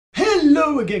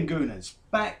Hello again, Gooners.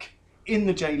 Back in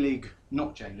the J League,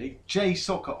 not J League, J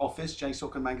Soccer office, J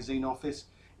Soccer magazine office.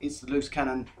 It's the Loose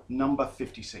Cannon number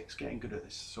 56. Getting good at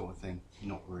this sort of thing?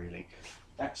 Not really.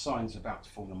 That sign's about to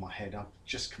fall on my head. I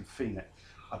just can feel it.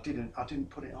 I didn't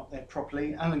put it up there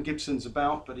properly. Alan Gibson's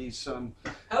about, but he's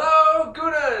hello,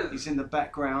 Gooners. He's in the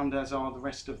background, as are the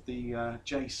rest of the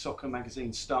J Soccer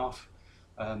magazine staff.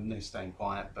 They're staying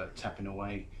quiet, but tapping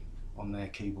away on their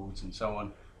keyboards and so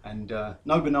on. And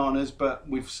no bananas, but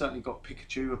we've certainly got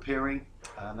Pikachu appearing.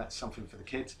 That's something for the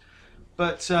kids.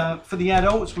 But for the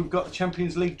adults, we've got the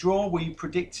Champions League draw. We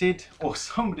predicted, or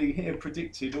somebody here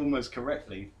predicted almost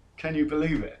correctly. Can you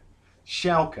believe it?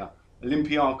 Schalke,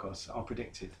 Olympiacos, I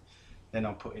predicted. Then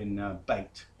I put in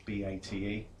Bate,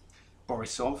 B-A-T-E.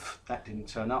 Borisov, that didn't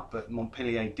turn up, but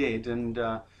Montpellier did. And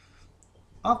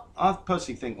I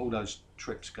personally think all those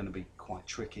trips are going to be quite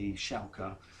tricky.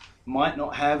 Schalke might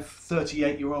not have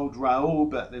 38-year-old Raoul,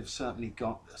 but they've certainly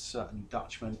got a certain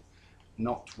Dutchman,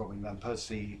 not Robin van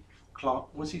Persie.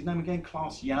 What's his name again?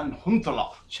 Klaas-Jan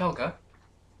Huntelaar. Schalke.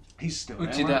 He's still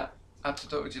Uchida, there, right?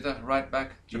 Atsuto Uchida, right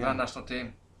back, Japan national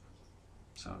team.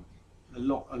 So a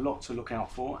lot to look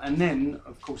out for. And then,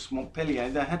 of course,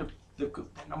 Montpellier. They've got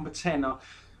number 10.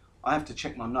 I have to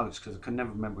check my notes because I can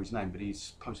never remember his name, but he's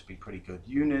supposed to be pretty good.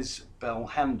 Younes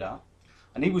Belhanda,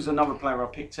 and he was another player I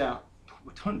picked out.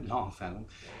 Well, don't laugh, Alan.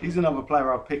 He's another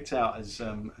player I picked out as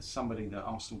somebody that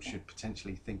Arsenal should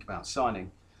potentially think about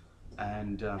signing.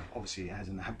 And obviously it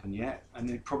hasn't happened yet,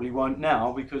 and it probably won't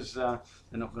now because they're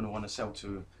not going to want to sell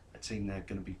to a team they're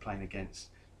going to be playing against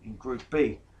in Group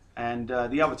B. And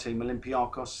the other team,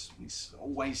 Olympiacos, it's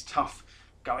always tough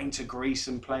going to Greece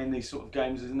and playing these sort of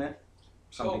games, isn't it?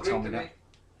 Somebody told me that.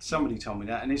 Somebody told me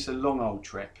that, and it's a long old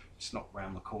trip. It's not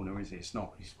round the corner, is it? It's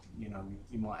not. You know,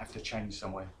 you might have to change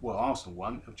somewhere. Well, Arsenal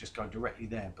won't. They'll just go directly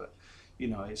there. But you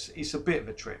know, it's a bit of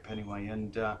a trip anyway.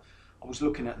 And I was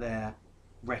looking at their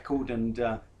record, and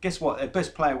guess what? Their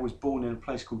best player was born in a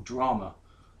place called Drama.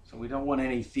 So we don't want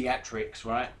any theatrics,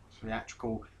 right?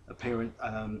 Theatrical appearance.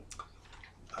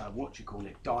 What do you call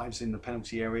it? Dives in the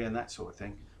penalty area and that sort of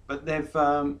thing. But they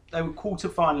were quarter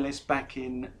finalists back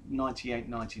in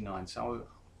 98-99. So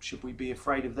should we be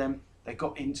afraid of them? They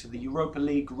got into the Europa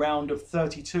League round of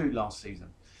 32 last season.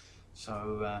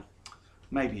 So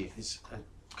maybe it's a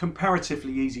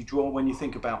comparatively easy draw when you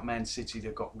think about Man City.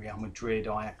 They've got Real Madrid,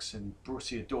 Ajax and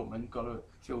Borussia Dortmund. Got to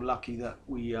feel lucky that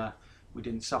we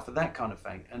didn't suffer that kind of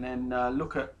fate. And then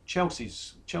look at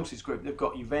Chelsea's group. They've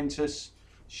got Juventus,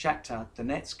 Shakhtar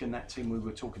Donetsk, and that team we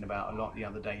were talking about a lot the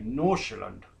other day,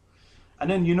 Nordsjælland. And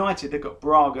then United, they've got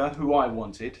Braga, who I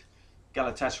wanted,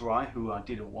 Galatasaray, who I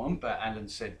didn't want, but Alan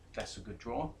said that's a good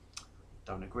draw.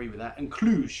 Don't agree with that. And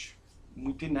Cluj,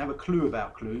 we didn't have a clue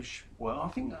about Cluj. Well, I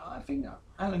think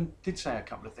Alan did say a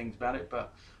couple of things about it,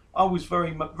 but I was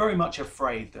very much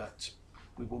afraid that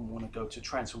we wouldn't want to go to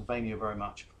Transylvania very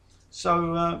much.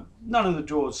 So none of the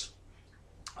draws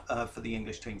for the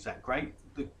English team's that great.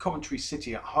 The Coventry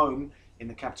City at home in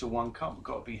the Capital One Cup, we've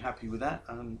got to be happy with that.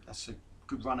 That's a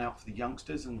good run out for the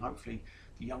youngsters, and hopefully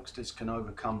the youngsters can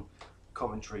overcome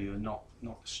Coventry, who are not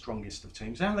the strongest of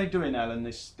teams. How are they doing, Alan,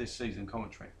 this season,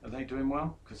 Coventry? Are they doing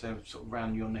well? Because they're sort of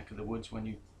round your neck of the woods when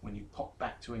you pop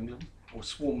back to England, or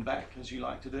swarm back, as you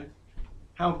like to do.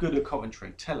 How good are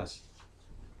Coventry? Tell us.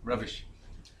 Rubbish.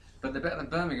 But they're better than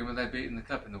Birmingham when they beat in the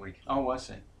cup in the week. Oh, I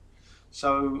see.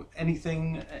 So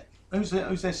anything? Who's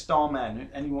their star man?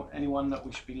 Anyone that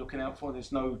we should be looking out for?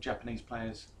 There's no Japanese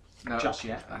players just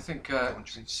yet. I think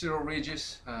Cyril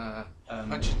Regis,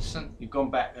 Hutchinson. You've gone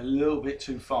back a little bit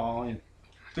too far. A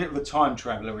bit of a time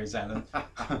traveller is Alan.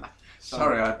 So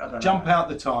sorry, I don't jump know. out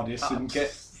the TARDIS and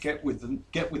get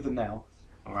with the now.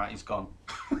 All right, he's gone.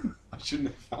 I shouldn't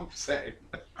have upset him.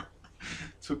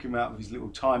 Took him out of his little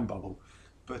time bubble.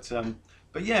 But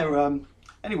yeah.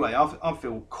 Anyway, I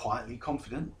feel quietly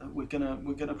confident that we're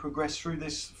gonna progress through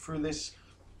this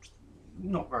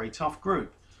not very tough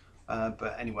group.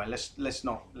 But anyway, let's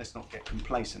not get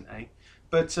complacent, eh?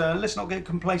 But let's not get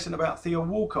complacent about Theo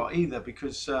Walcott either,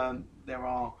 because there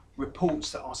are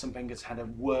reports that Arsene Wenger's had a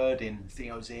word in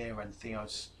Theo's ear, and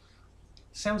Theo's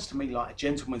sounds to me like a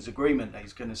gentleman's agreement that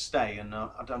he's going to stay. And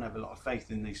I don't have a lot of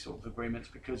faith in these sort of agreements,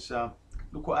 because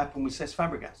look what happened with Cesc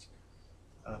Fabregas.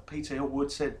 Peter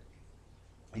Hillwood said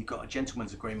he got a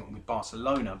gentleman's agreement with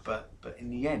Barcelona, but in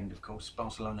the end, of course,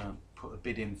 Barcelona put a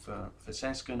bid in for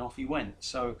Cesc, and off he went.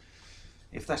 So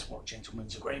if that's what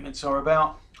gentlemen's agreements are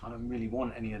about, I don't really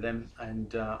want any of them.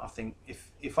 And I think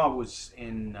if I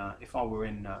were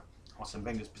in Arsene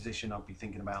Wenger's position, I'd be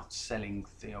thinking about selling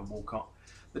Theo Walcott.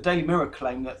 The Daily Mirror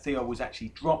claimed that Theo was actually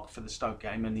dropped for the Stoke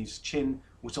game and his chin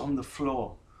was on the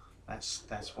floor.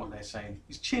 That's what they're saying.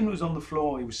 His chin was on the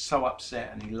floor. He was so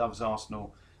upset, and he loves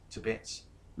Arsenal to bits,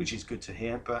 which is good to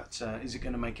hear. But is it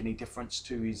going to make any difference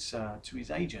to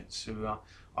his agents, who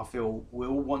I feel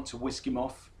will want to whisk him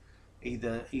off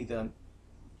either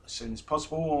as soon as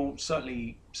possible, or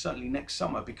certainly next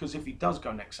summer? Because if he does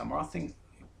go next summer, I think,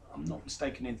 I'm not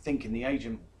mistaken in thinking the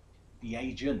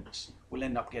agents will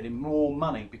end up getting more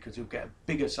money, because he'll get a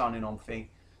bigger signing on fee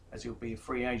as he'll be a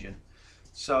free agent.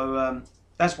 So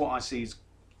that's what I see.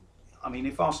 I mean,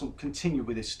 if Arsenal continue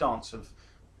with this stance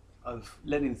of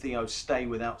letting Theo stay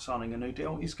without signing a new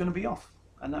deal, he's going to be off,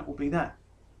 and that will be that.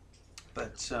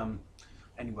 But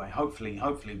anyway, hopefully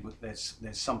there's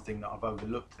something that I've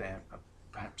overlooked there.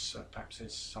 Perhaps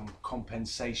there's some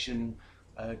compensation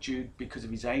due because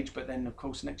of his age. But then, of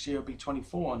course, next year he'll be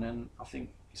 24, and then I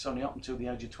think it's only up until the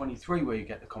age of 23 where you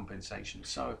get the compensation.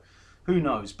 So who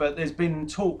knows? But there's been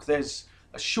talk. There's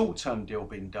a short-term deal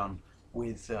being done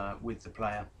with the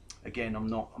player. Again, I'm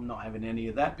not having any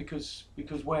of that, because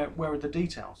where are the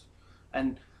details?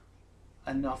 And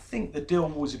I think the deal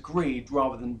was agreed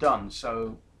rather than done.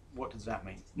 So what does that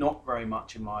mean? Not very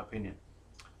much, in my opinion.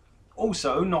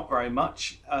 Also, not very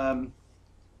much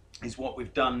is what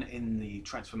we've done in the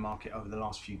transfer market over the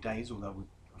last few days. Although we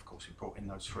brought in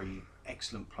those 3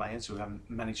 excellent players who haven't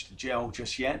managed to gel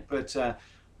just yet. But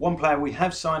one player we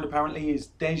have signed apparently is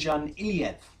Dejan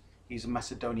Iliev. He's a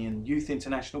Macedonian youth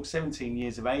international, 17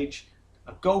 years of age,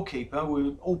 a goalkeeper. We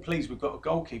were all pleased we've got a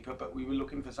goalkeeper, but we were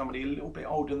looking for somebody a little bit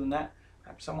older than that,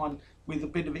 perhaps someone with a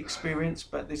bit of experience.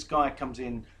 But this guy comes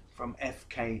in from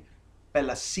FK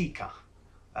Belasica,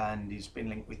 and he's been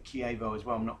linked with Chievo as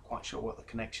well. I'm not quite sure what the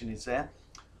connection is there.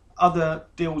 Other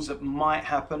deals that might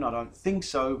happen, I don't think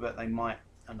so, but they might,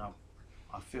 and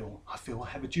I feel I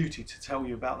have a duty to tell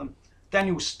you about them.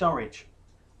 Daniel Sturridge.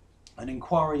 An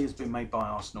inquiry has been made by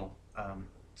Arsenal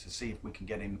to see if we can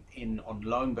get him in on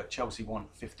loan, but Chelsea want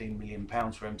 £15 million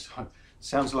for him, so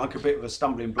sounds like a bit of a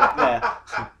stumbling block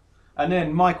there. And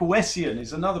then Michael Essien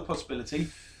is another possibility.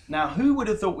 Now, who would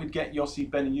have thought we'd get Yossi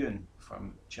Benayoun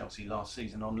from Chelsea last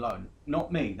season on loan?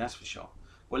 Not me, that's for sure.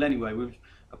 Well, anyway, we've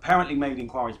apparently made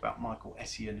inquiries about Michael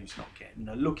Essien, who's not getting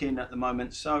a look in at the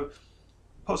moment, so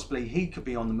possibly he could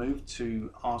be on the move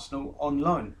to Arsenal on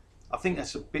loan. I think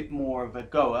that's a bit more of a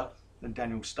goer than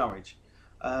Daniel Sturridge.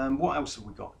 What else have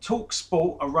we got?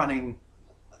 TalkSport are running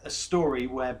a story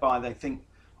whereby they think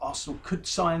Arsenal could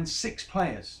sign 6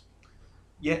 players,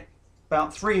 yet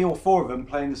about 3 or 4 of them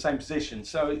play in the same position.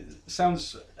 So it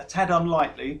sounds a tad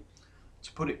unlikely,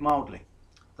 to put it mildly.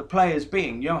 The players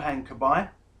being Yohan Cabaye,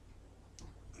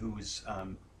 who was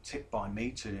tipped by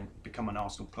me to become an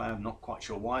Arsenal player. I'm not quite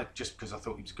sure why, just because I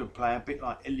thought he was a good player, a bit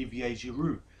like Olivier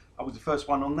Giroud. I was the first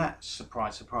one on that.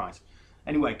 Surprise, surprise.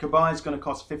 Anyway, Cabaye is going to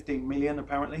cost 15 million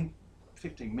apparently.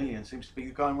 15 million seems to be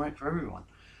the going rate for everyone.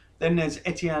 Then there's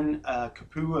Essien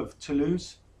of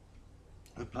Toulouse,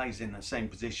 who plays in the same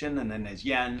position. And then there's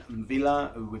Yann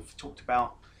M'vila, who we've talked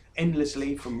about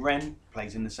endlessly, from Rennes,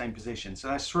 plays in the same position. So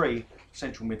that's 3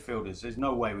 central midfielders. There's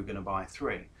no way we're going to buy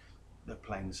 3 that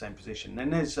play in the same position.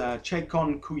 Then there's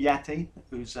Cheikhon Kouyate,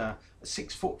 who's a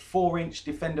 6'4"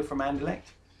 defender from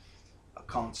Anderlecht. I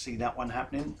can't see that one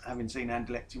happening. Having seen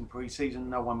Anderlecht in pre-season,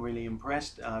 no one really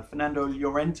impressed. Fernando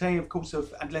Llorente, of course,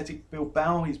 of Athletic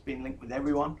Bilbao. He's been linked with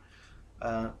everyone.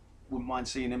 Wouldn't mind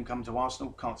seeing him come to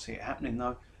Arsenal. Can't see it happening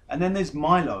though. And then there's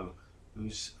Milo,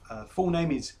 whose full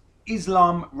name is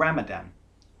Islam Ramadan.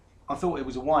 I thought it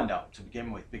was a wind-up to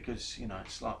begin with, because, you know,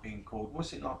 it's like being called,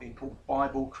 what's it like being called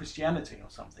Bible Christianity or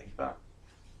something? But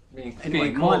being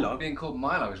called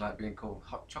Milo is like being called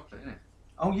hot chocolate, isn't it?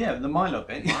 Oh yeah, the Milo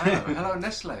bit. Milo. Hello,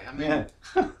 Nestle. I mean,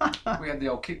 yeah. We had the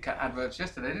old Kit Kat adverts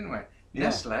yesterday, didn't we? Yeah.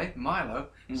 Nestle, Milo,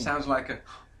 sounds like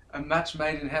a match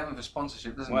made in heaven for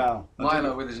sponsorship, doesn't it?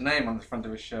 Milo with his name on the front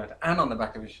of his shirt and on the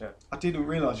back of his shirt. I didn't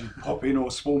realise you'd pop in or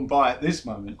swarm by at this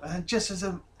moment. Just as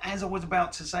I was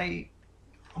about to say,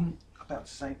 I'm about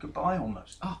to say goodbye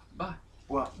almost. Oh, bye.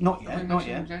 Well, not yet, not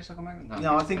yet.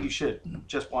 No, I think you should,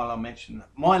 just while I mention that.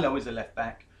 Milo is a left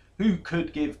back who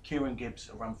could give Kieran Gibbs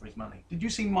a run for his money. Did you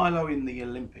see Milo in the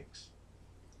Olympics?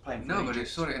 Playing for no, but he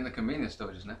saw it in the convenience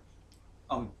store just now.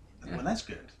 Oh, yeah. Well, that's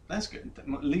good. That's good.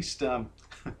 At least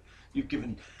you've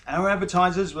given our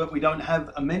advertisers what we don't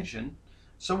have a mention.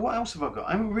 So what else have I got?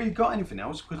 I haven't really got anything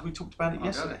else, because we talked about it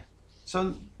yesterday.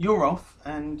 So you're off,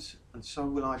 and so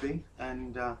will I be.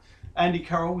 And Andy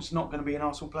Carroll's not going to be an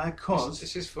Arsenal player, because...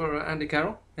 This is for Andy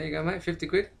Carroll. There you go, mate. 50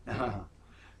 quid.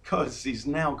 Because he's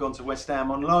now gone to West Ham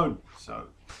on loan. So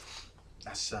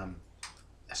that's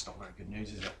not very good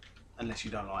news, is it? Unless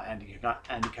you don't like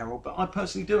Andy Carroll. But I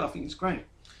personally do. I think it's great.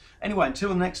 Anyway,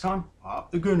 until next time,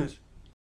 up the Gunners.